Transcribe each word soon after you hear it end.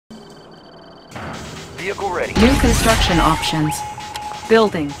Vehicle ready. New construction options.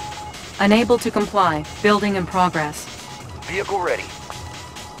 Building. Unable to comply. Building in progress. Vehicle ready.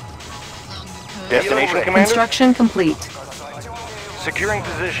 Destination, Commander? Construction complete. Securing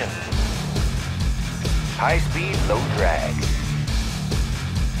position. High speed, low drag.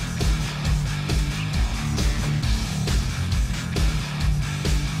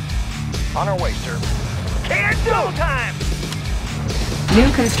 On our way, sir. Can't do time! New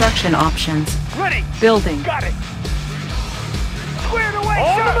construction options. Ready! Building. Got it! Squared away,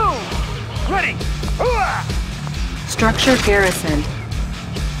 on sir! On the move! Ready! Hooah! Structure garrisoned.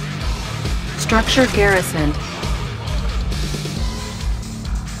 Structure garrisoned.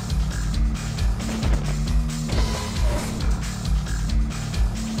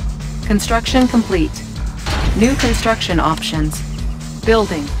 Construction complete. New construction options.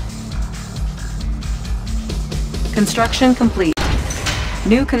 Building. Construction complete.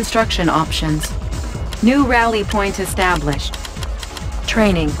 New construction options. New rally point established.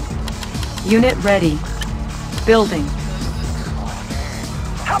 Training. Unit ready. Building.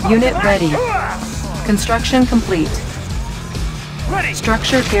 Unit ready. Construction complete. Ready.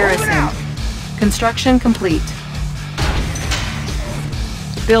 Structure garrison. Construction complete.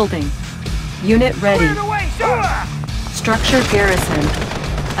 Building. Unit ready. Structure garrison.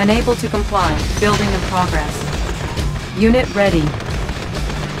 Unable to comply. Building in progress. Unit ready.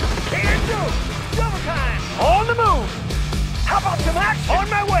 Can do. Double time. On the move. How about some action? On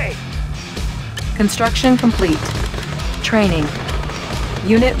my way. Construction complete. Training.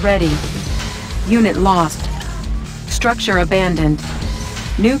 Unit ready. Unit lost. Structure abandoned.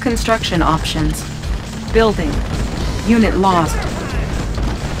 New construction options. Building. Unit lost.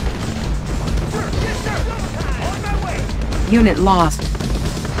 Unit lost.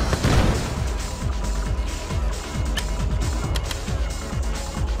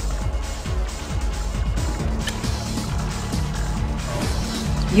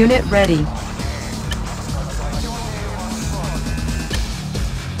 Unit ready.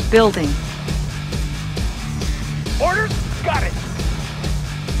 Building. Orders? Got it.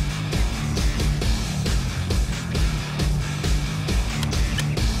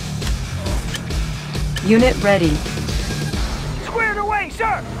 Unit ready. Squared away,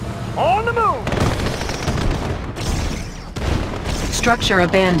 sir. On the move. Structure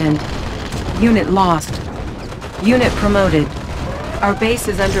abandoned. Unit lost. Unit promoted. Our base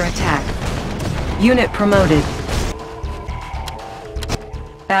is under attack. Unit promoted.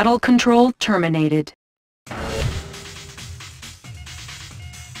 Battle control terminated.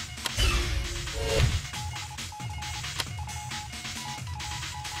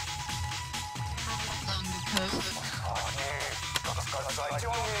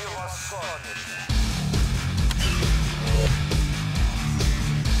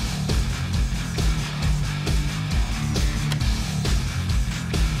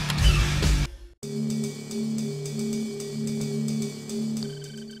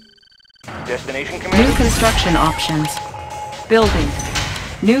 Destination, Commander? New construction options. Building.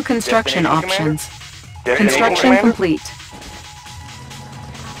 New construction options. Construction complete.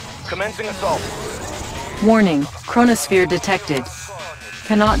 Commencing assault. Warning, chronosphere detected.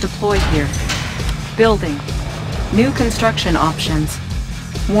 Cannot deploy here. Building. New construction options.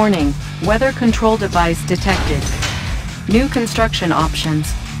 Warning, weather control device detected. New construction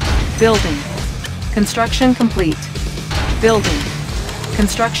options. Building. Construction complete. Building.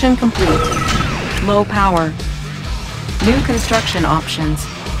 Construction complete. Low power. New construction options.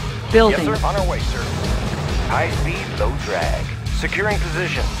 Building. Yes, sir. On our way, sir. High speed, low drag. Securing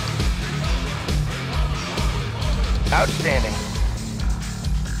position. Outstanding.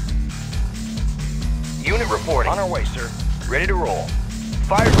 Unit reporting. On our way, sir. Ready to roll.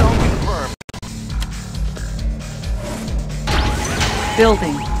 Fire zone confirmed.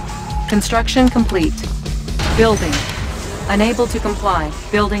 Building. Construction complete. Building. Unable to comply.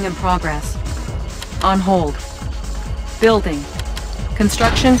 Building in progress. On hold. Building.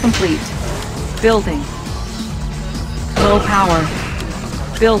 Construction complete. Building. Low power.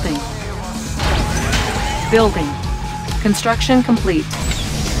 Building. Building. Construction complete.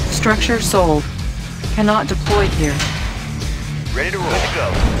 Structure sold. Cannot deploy here. Ready to roll. Let's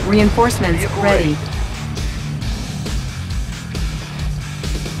go. Reinforcements Vehicle ready.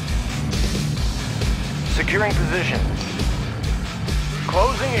 Securing position.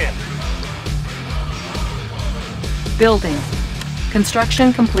 Closing in. Building.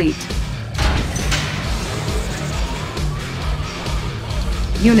 Construction complete.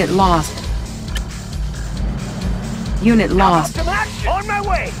 Unit lost. Unit lost. Some action. On my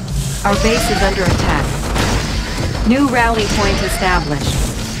way. Our base is under attack. New rally point established.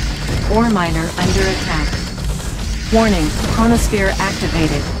 Ore miner under attack. Warning, chronosphere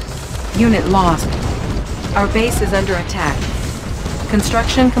activated. Unit lost. Our base is under attack.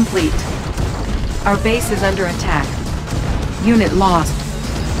 Construction complete. Our base is under attack. Unit lost.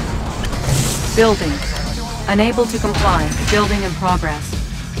 Building. Unable to comply. Building in progress.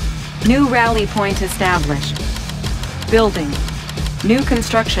 New rally point established. Building. New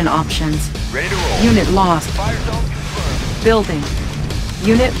construction options. Ready to roll. Unit lost. Fire zone confirmed. Building.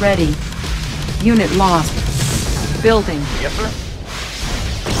 Unit ready. Unit lost. Building. Yes, sir.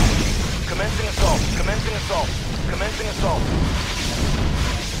 Commencing assault. Commencing assault. Commencing assault.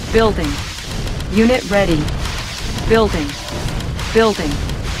 Building. Unit ready. Building. Building.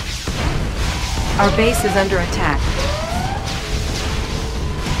 Our base is under attack.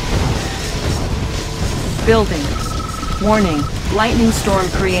 Building. Warning. Lightning storm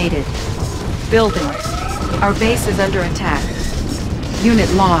created. Building. Our base is under attack. Unit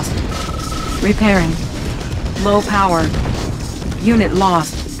lost. Repairing. Low power. Unit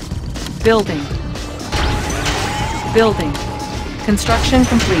lost. Building. Building. Construction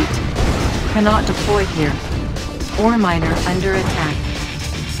complete. Cannot deploy here. Ore miner under attack.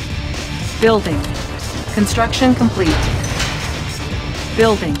 Building. Construction complete.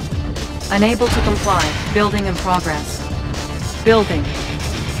 Building. Unable to comply. Building in progress. Building.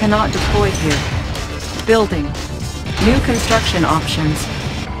 Cannot deploy here. Building. New construction options.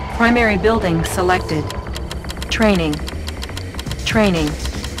 Primary building selected. Training. Training.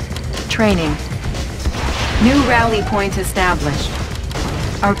 Training. New rally point established.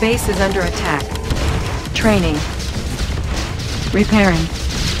 Our base is under attack. Training. Repairing.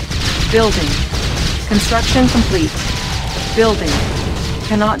 Building. Construction complete. Building.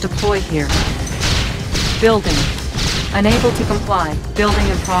 Cannot deploy here. Building. Unable to comply. Building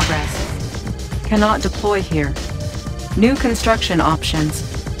in progress. Cannot deploy here. New construction options.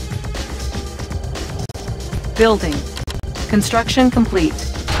 Building. Construction complete.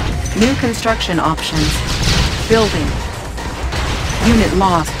 New construction options. Building. Unit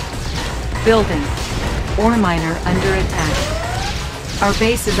lost. Building. Ore miner under attack. Our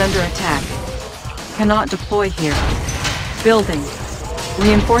base is under attack. Cannot deploy here. Building.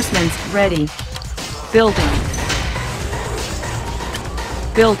 Reinforcements ready. Building.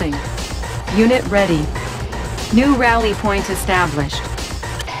 Building. Unit ready. New rally point established.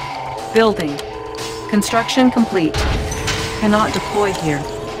 Building. Construction complete. Cannot deploy here.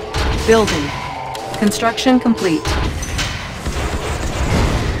 Building. Construction complete.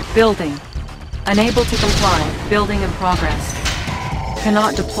 Building. Unable to comply. Building in progress.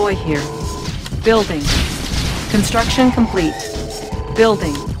 Cannot deploy here. Building. Construction complete.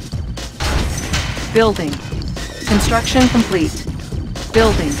 Building. Building. Construction complete.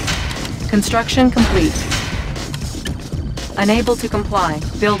 Building. Construction complete. Unable to comply.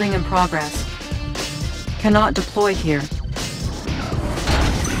 Building in progress. Cannot deploy here.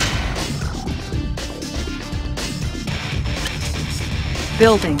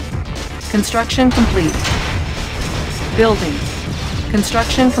 Building. Construction complete. Building.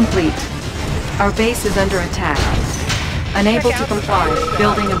 Construction complete. Our base is under attack. Unable to comply.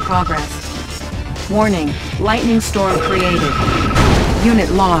 Building in progress. Warning. Lightning storm created. Unit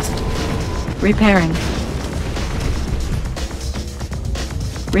lost. Repairing.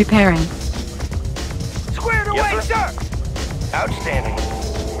 Repairing. Squared away, Yes, sir. sir. Outstanding.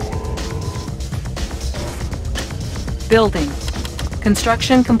 Building.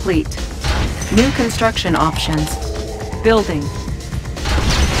 Construction complete. New construction options. Building.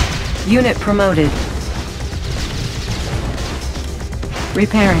 Unit promoted.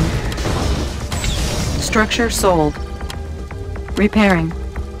 Repairing. Structure sold. Repairing.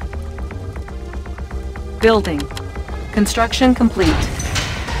 Building. Construction complete.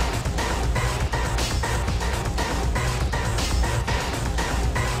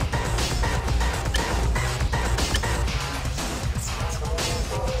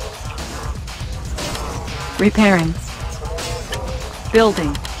 Repairing.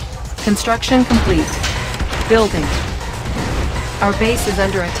 Building. Construction complete. Building. Our base is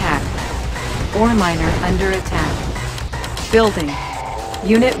under attack. Ore miner under attack. Building.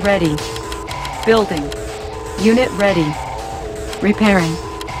 Unit ready. Building. Unit ready. Repairing.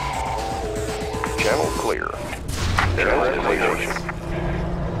 Channel clear. Congratulations.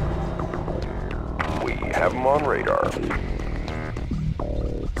 We have them on radar.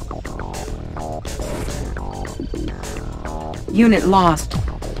 Unit lost.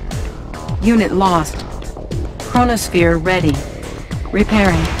 Unit lost. Chronosphere ready.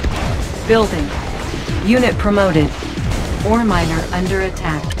 Repairing. Building. Unit promoted. Ore miner under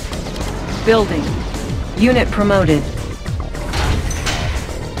attack. Building. Unit promoted.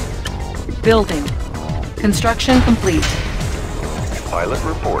 Building. Construction complete. Pilot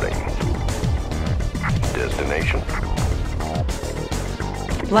reporting. Destination.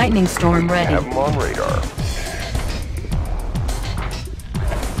 Lightning storm ready. Have them on radar.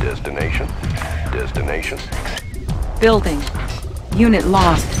 Destination. Destination. Building. Unit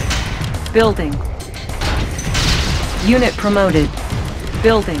lost. Building. Unit promoted.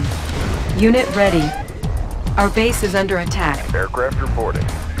 Building. Unit ready. Our base is under attack. Aircraft reporting.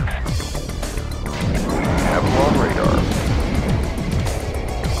 Have them on radar.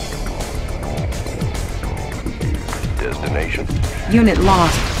 Destination. Unit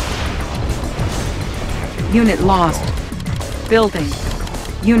lost. Unit lost. Building.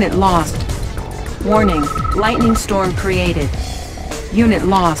 Unit lost. Warning. Lightning storm created. Unit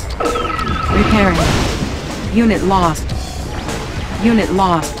lost. Repairing. Unit lost. Unit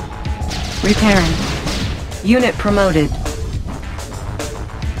lost. Repairing. Unit promoted.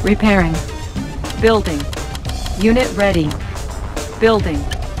 Repairing. Building. Unit ready. Building.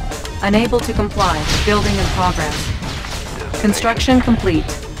 Unable to comply. Building in progress. Construction complete.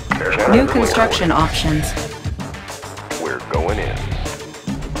 New construction options. We're going in.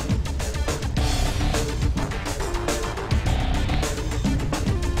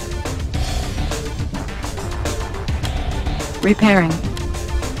 Repairing.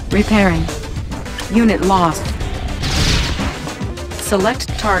 Repairing. Unit lost. Select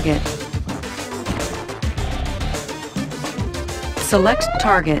target. Select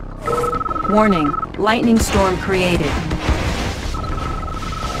target. Warning. Lightning storm created.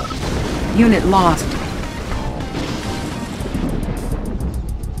 Unit lost.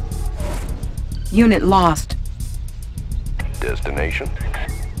 Unit lost. Destination.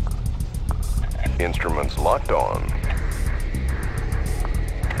 Instruments locked on.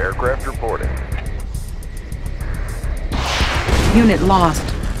 Aircraft reporting. Unit lost.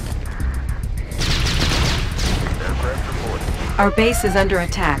 Aircraft reporting. Our base is under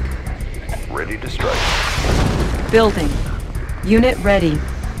attack. Ready to strike. Building. Unit ready.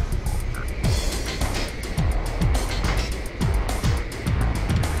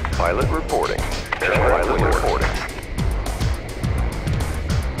 Pilot reporting. Pilot reporting.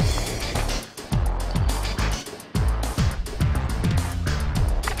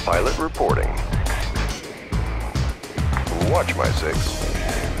 Pilot reporting. Watch my six.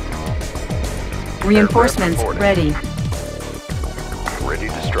 Reinforcements Aircraft ready. Ready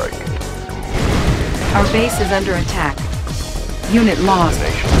to strike. Our base is under attack. Unit lost.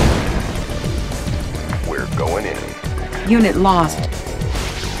 Destination. We're going in. Unit lost.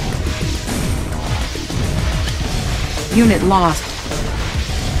 Unit lost.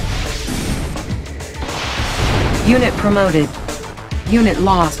 Unit promoted. Unit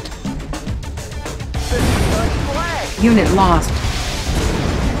lost. Unit lost.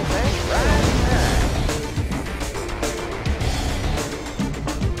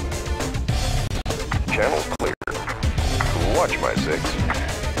 Channel clear. Watch my six.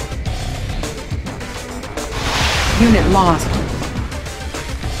 Unit lost.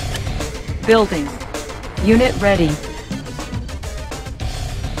 Building. Unit ready.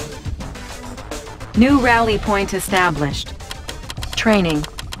 New rally point established. Training.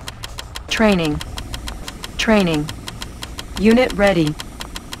 Training. Training. Unit ready.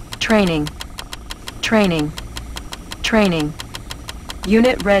 Training. Training. Training.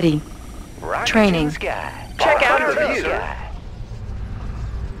 Unit ready. Rocket Training. in the sky. Check out the view.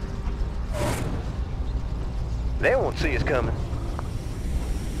 They won't see us coming.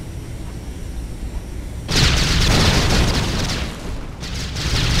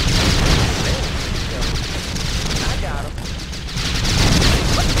 I got 'em.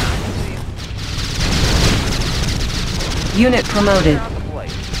 Unit promoted. Out the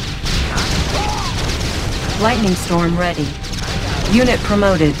place. Lightning storm ready. Unit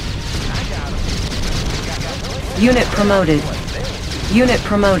promoted. Unit promoted. Unit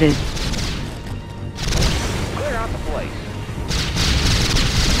promoted. Clear out the place.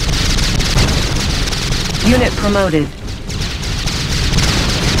 Unit promoted.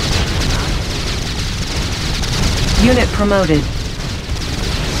 Unit promoted.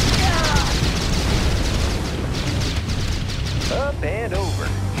 Up and over.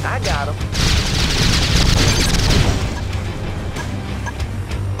 I got 'em.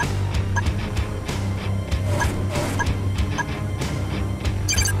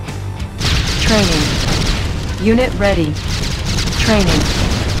 Training. Unit ready. Training.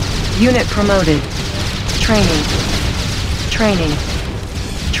 Unit promoted. Training. Training.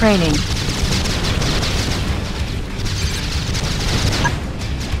 Training.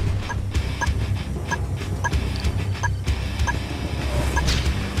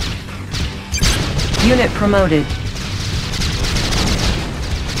 Unit promoted.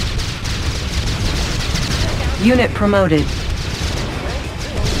 Unit promoted.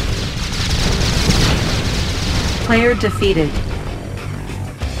 Player defeated.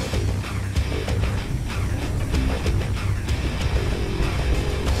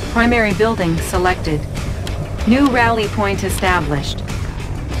 Primary building selected. New rally point established.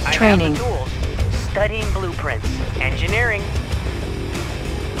 Training. I have the tools. Studying blueprints. Engineering.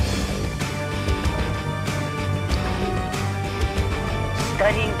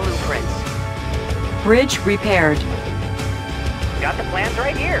 Studying blueprints. Bridge repaired. Got the plans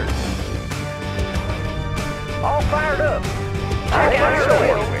right here. All fired up. I Can't got go it.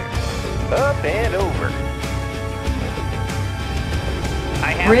 anywhere. Up and over.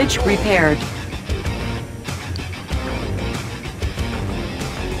 I have Bridge the tools. repaired.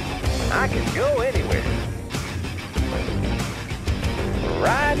 I can go anywhere.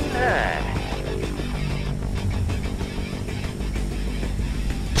 Riding high.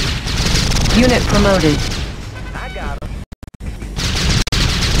 Unit promoted. I got him.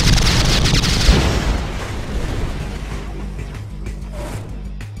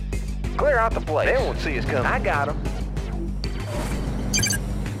 Clear out the place. They won't see us coming. I got him.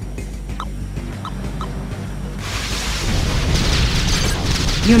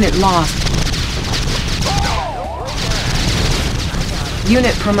 Unit lost.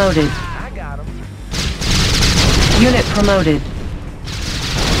 Unit promoted. I got him. Unit promoted.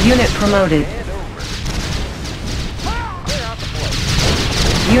 Unit promoted. And over. Clear out the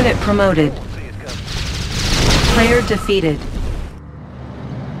place. Unit promoted. They won't see us coming. Player defeated.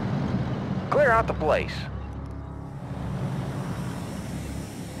 Clear out the place.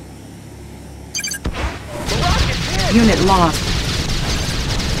 The rocket's hit. Unit lost.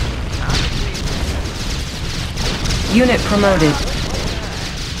 Unit promoted.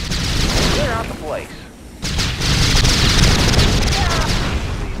 Clear out the place.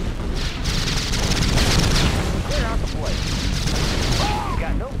 Clear out the place. You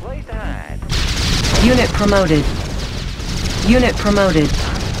got no place to hide. Unit promoted. Unit promoted.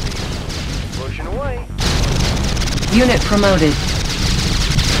 Pushing away. Unit promoted.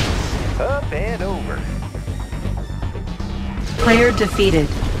 Up and over. Player defeated.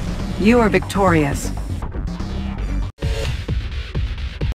 You are victorious.